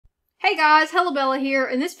Hey guys, HELLABELLA here.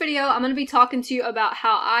 In this video, I'm going to be talking to you about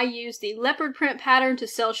how I use the leopard print pattern to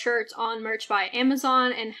sell shirts on Merch by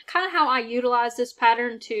Amazon and kind of how I utilize this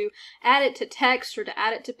pattern to add it to text or to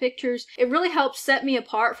add it to pictures. It really helps set me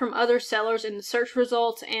apart from other sellers in the search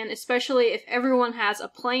results, and especially if everyone has a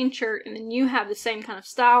plain shirt and then you have the same kind of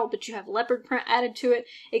style but you have leopard print added to it,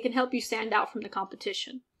 it can help you stand out from the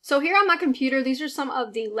competition. So here on my computer, these are some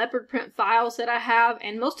of the leopard print files that I have,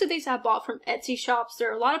 and most of these I bought from Etsy shops. There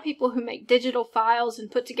are a lot of people who make digital files and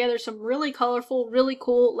put together some really colorful, really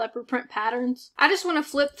cool leopard print patterns. I just want to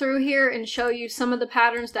flip through here and show you some of the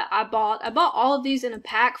patterns that I bought. I bought all of these in a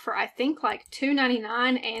pack for I think like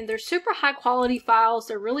 $2.99, and they're super high quality files.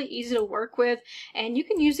 They're really easy to work with, and you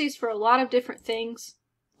can use these for a lot of different things.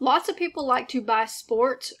 Lots of people like to buy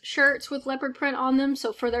sports shirts with leopard print on them,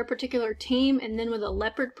 so for their particular team, and then with a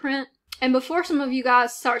leopard print. And before some of you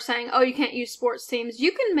guys start saying, oh, you can't use sports teams,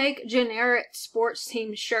 you can make generic sports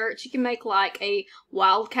team shirts. You can make like a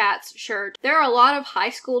Wildcats shirt. There are a lot of high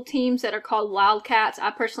school teams that are called Wildcats. I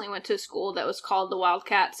personally went to a school that was called the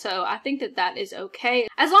Wildcats, so I think that that is okay.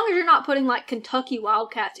 As long as you're not putting like Kentucky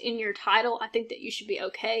Wildcats in your title, I think that you should be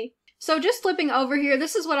okay. So just flipping over here,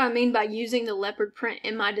 this is what I mean by using the leopard print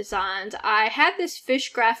in my designs. I had this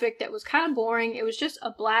fish graphic that was kind of boring. It was just a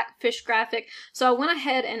black fish graphic. So I went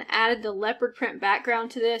ahead and added the leopard print background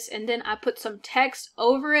to this, and then I put some text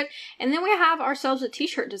over it, and then we have ourselves a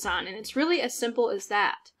t-shirt design, and it's really as simple as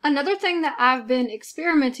that. Another thing that I've been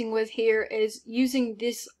experimenting with here is using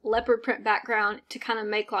this leopard print background to kind of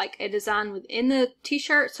make like a design within the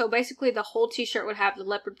t-shirt. So basically the whole t-shirt would have the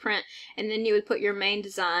leopard print, and then you would put your main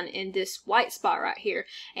design in this white spot right here.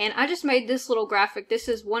 And I just made this little graphic. This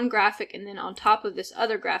is one graphic and then on top of this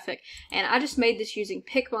other graphic, and I just made this using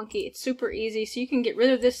PicMonkey. It's super easy, so you can get rid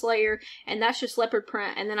of this layer, and that's just leopard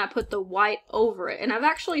print, and then I put the white over it. And I've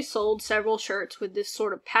actually sold several shirts with this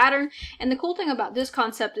sort of pattern, and the cool thing about this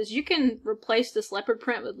concept is you can replace this leopard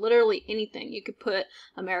print with literally anything. You could put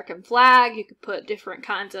American flag, you could put different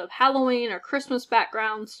kinds of Halloween or Christmas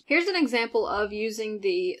backgrounds. Here's an example of using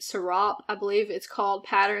the Syrup, I believe it's called,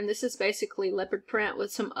 pattern. This is basically leopard print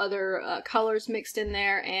with some other colors mixed in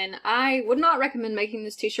there, and I would not recommend making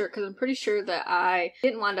this t-shirt because I'm pretty sure that I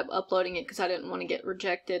didn't wind up uploading it because I didn't want to get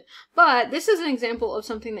rejected. But this is an example of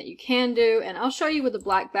something that you can do, and I'll show you with a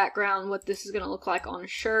black background what this is going to look like on a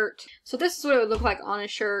shirt. So this is what it would look like on a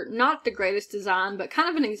shirt. Not the greatest design, but kind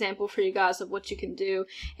of an example for you guys of what you can do.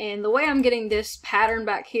 And the way I'm getting this pattern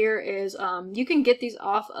back here is you can get these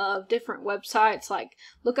off of different websites, like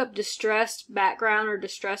look up distressed background or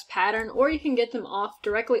distressed pattern, or you can get them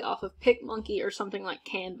directly off of PicMonkey or something like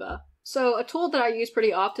Canva. So a tool that I use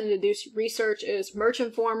pretty often to do research is Merch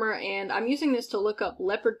Informer, and I'm using this to look up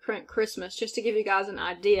leopard print Christmas just to give you guys an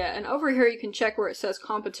idea. And over here you can check where it says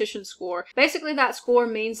competition score. Basically that score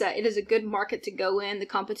means that it is a good market to go in, the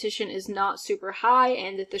competition is not super high,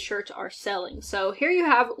 and that the shirts are selling. So here you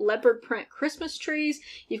have leopard print Christmas trees.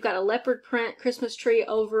 You've got a leopard print Christmas tree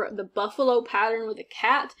over the buffalo pattern with a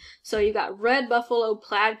cat. So you've got red buffalo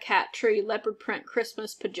plaid cat tree leopard print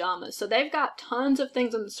Christmas pajamas. So they've got tons of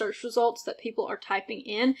things on the search results that people are typing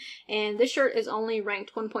in, and this shirt is only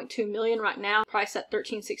ranked 1.2 million right now, priced at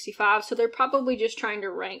 $13.65, so they're probably just trying to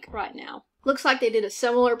rank right now. Looks like they did a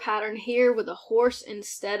similar pattern here with a horse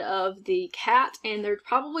instead of the cat, and they're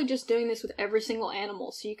probably just doing this with every single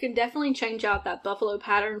animal. So you can definitely change out that buffalo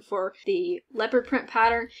pattern for the leopard print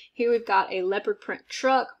pattern. Here we've got a leopard print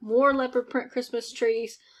truck, more leopard print Christmas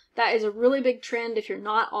trees. That is a really big trend if you're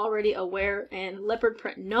not already aware. And leopard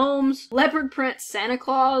print gnomes, leopard print Santa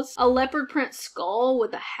Claus, a leopard print skull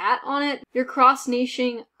with a hat on it. You're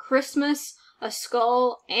cross-niching Christmas, a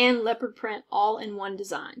skull, and leopard print all in one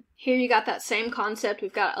design. Here you got that same concept.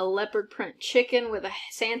 We've got a leopard print chicken with a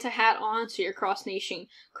Santa hat on, so you're cross-niching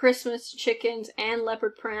Christmas, chickens, and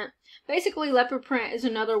leopard print. Basically, leopard print is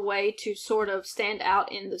another way to sort of stand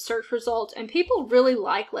out in the search results, and people really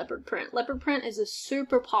like leopard print. Leopard print is a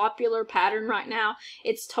super popular pattern right now.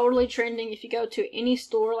 It's totally trending. If you go to any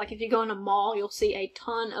store, like if you go in a mall, you'll see a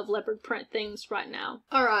ton of leopard print things right now.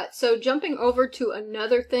 Alright, so jumping over to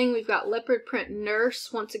another thing, we've got leopard print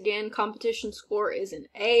nurse. Once again, competition score is an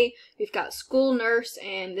A. We've got school nurse,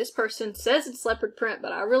 and this person says it's leopard print,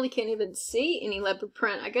 but I really can't even see any leopard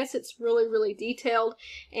print. I guess it's really, really detailed.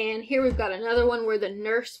 And here we've got another one where the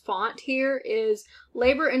nurse font here is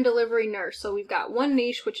labor and delivery nurse. So we've got one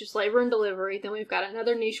niche, which is labor and delivery. Then we've got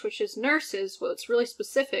another niche, which is nurses. Well, it's really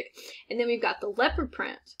specific. And then we've got the leopard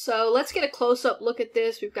print. So let's get a close-up look at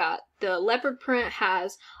this. We've got the leopard print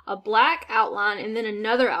has a black outline and then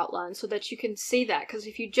another outline so that you can see that, because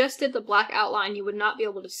if you just did the black outline you would not be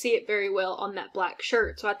able to see it very well on that black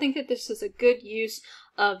shirt. So I think that this is a good use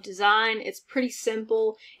of design. It's pretty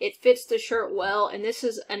simple. It fits the shirt well, and this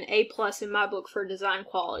is an A+ in my book for design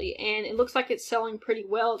quality, and it looks like it's selling pretty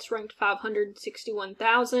well. It's ranked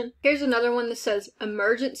 561,000. Here's another one that says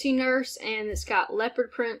emergency nurse, and it's got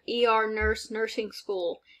leopard print, ER nurse, nursing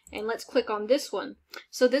school. And let's click on this one.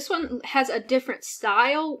 So this one has a different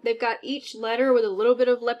style. They've got each letter with a little bit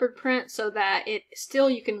of leopard print so that it still,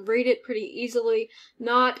 you can read it pretty easily.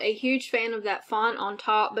 Not a huge fan of that font on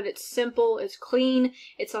top, but it's simple, it's clean,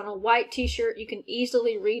 it's on a white t-shirt. You can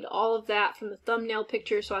easily read all of that from the thumbnail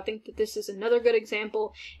picture, so I think that this is another good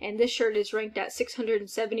example. And this shirt is ranked at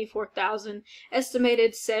 674,000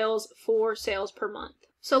 estimated sales per month.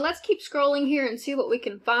 So let's keep scrolling here and see what we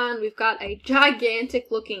can find. We've got a gigantic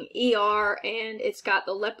looking ER, and it's got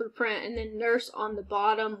the leopard print and then nurse on the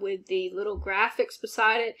bottom with the little graphics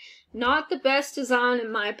beside it. Not the best design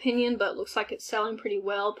in my opinion, but looks like it's selling pretty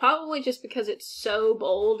well, probably just because it's so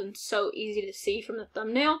bold and so easy to see from the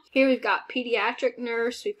thumbnail. Here we've got pediatric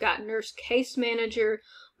nurse, we've got nurse case manager,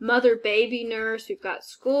 mother baby nurse, we've got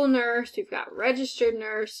school nurse, we've got registered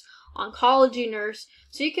nurse, oncology nurse.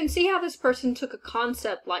 So you can see how this person took a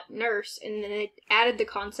concept like nurse and then they added the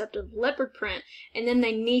concept of leopard print, and then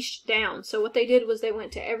they niched down. So what they did was they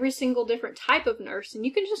went to every single different type of nurse, and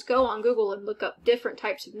you can just go on Google and look up different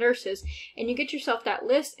types of nurses and you get yourself that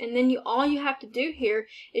list, and then all you have to do here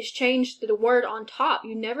is change the word on top.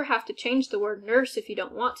 You never have to change the word nurse if you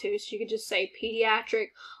don't want to. So you could just say pediatric,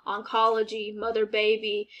 oncology, mother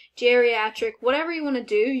baby, geriatric, whatever you want to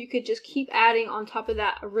do. You could just keep adding on top of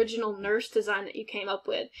that original nurse design that you came up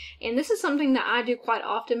with. And this is something that I do quite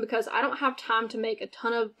often because I don't have time to make a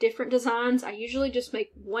ton of different designs. I usually just make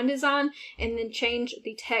one design and then change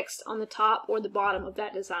the text on the top or the bottom of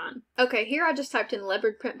that design. Okay, here I just typed in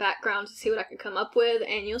leopard print background to see what I could come up with,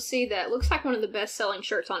 and you'll see that it looks like one of the best selling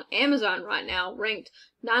shirts on Amazon right now, ranked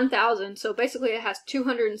 9,000. So basically it has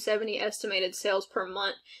 270 estimated sales per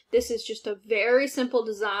month. This is just a very simple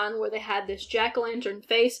design where they had this jack-o'-lantern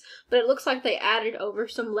face, but it looks like they added over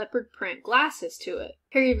some leopard print glasses to it.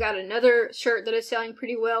 Here you've got another shirt that is selling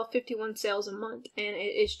pretty well, 51 sales a month, and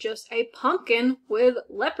it is just a pumpkin with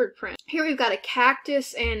leopard print. Here we've got a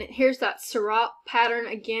cactus, and here's that syrup pattern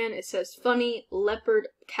again. It says funny leopard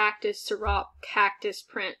cactus syrup cactus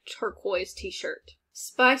print turquoise t-shirt.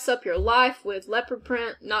 Spice up your life with leopard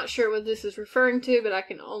print. Not sure what this is referring to, but I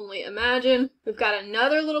can only imagine. We've got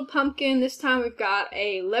another little pumpkin. This time we've got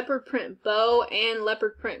a leopard print bow and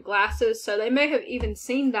leopard print glasses. So they may have even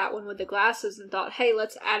seen that one with the glasses and thought, hey,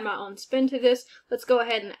 let's add my own spin to this. Let's go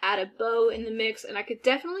ahead and add a bow in the mix. And I could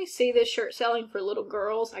definitely see this shirt selling for little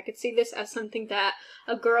girls. I could see this as something that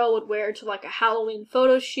a girl would wear to like a Halloween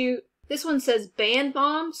photo shoot. This one says band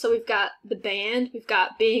mom, so we've got the band, we've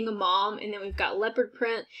got being a mom, and then we've got leopard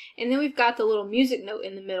print, and then we've got the little music note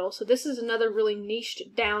in the middle. So this is another really niched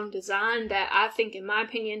down design that I think, in my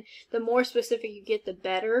opinion, the more specific you get, the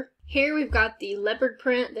better. Here we've got the leopard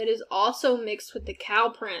print that is also mixed with the cow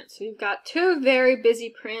print. So we've got two very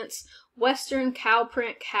busy prints. Western cow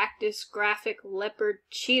print cactus graphic leopard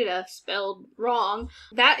cheetah spelled wrong.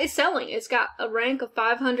 That is selling. It's got a rank of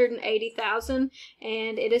 580,000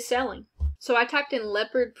 and it is selling. So I typed in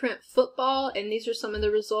leopard print football, and these are some of the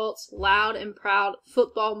results. Loud and proud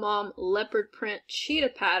football mom leopard print cheetah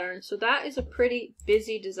pattern. So that is a pretty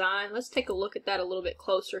busy design. Let's take a look at that a little bit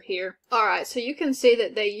closer here. Alright, so you can see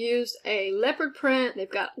that they used a leopard print. They've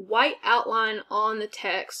got white outline on the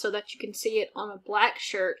text so that you can see it on a black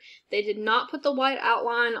shirt. They did not put the white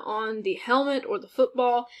outline on the helmet or the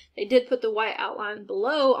football. They did put the white outline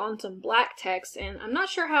below on some black text, and I'm not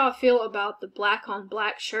sure how I feel about the black on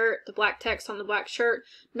black shirt, the black text on the black shirt.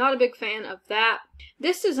 Not a big fan of that.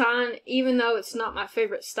 This design, even though it's not my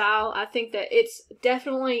favorite style, I think that it's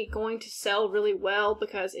definitely going to sell really well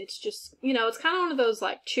because it's just, you know, it's kind of one of those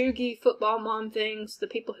like chuggy football mom things. The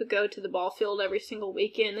people who go to the ball field every single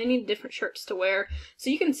weekend, they need different shirts to wear. So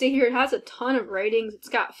you can see here it has a ton of ratings. It's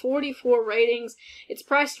got 44 ratings. It's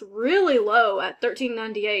priced really low at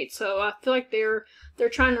 $13.98. So I feel like they're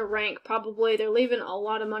trying to rank probably. They're leaving a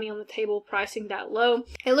lot of money on the table pricing that low.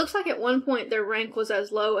 It looks like at one point their rank was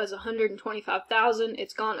as low as 125,000.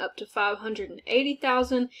 It's gone up to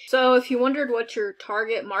 580,000. So if you wondered what your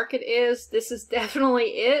target market is, this is definitely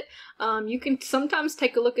it. You can sometimes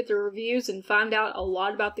take a look at the reviews and find out a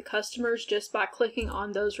lot about the customers just by clicking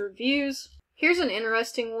on those reviews. Here's an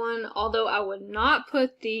interesting one, although I would not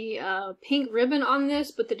put the pink ribbon on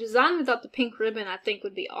this, but the design without the pink ribbon I think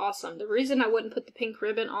would be awesome. The reason I wouldn't put the pink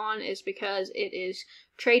ribbon on is because it is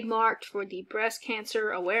trademarked for the breast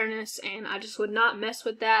cancer awareness, and I just would not mess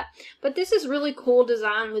with that. But this is really cool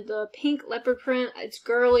design with the pink leopard print. It's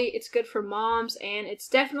girly, it's good for moms, and it's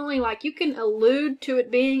definitely like you can allude to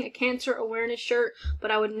it being a cancer awareness shirt,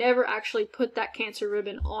 but I would never actually put that cancer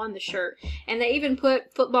ribbon on the shirt. And they even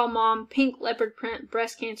put football mom pink leopard print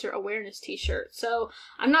breast cancer awareness t-shirt. So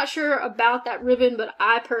I'm not sure about that ribbon, but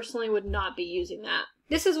I personally would not be using that.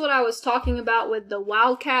 This is what I was talking about with the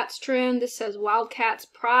Wildcats trend. This says Wildcats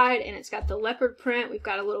Pride, and it's got the leopard print. We've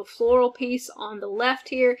got a little floral piece on the left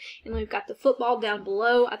here, and we've got the football down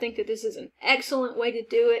below. I think that this is an excellent way to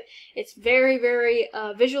do it. It's very, very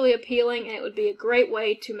visually appealing, and it would be a great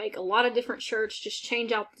way to make a lot of different shirts. Just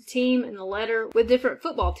change out the team and the letter with different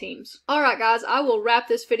football teams. Alright guys, I will wrap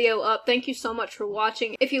this video up. Thank you so much for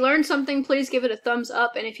watching. If you learned something, please give it a thumbs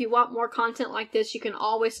up, and if you want more content like this, you can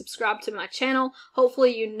always subscribe to my channel. Hopefully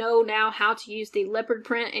you know now how to use the leopard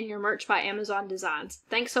print in your Merch by Amazon designs.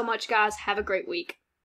 Thanks so much guys. Have a great week.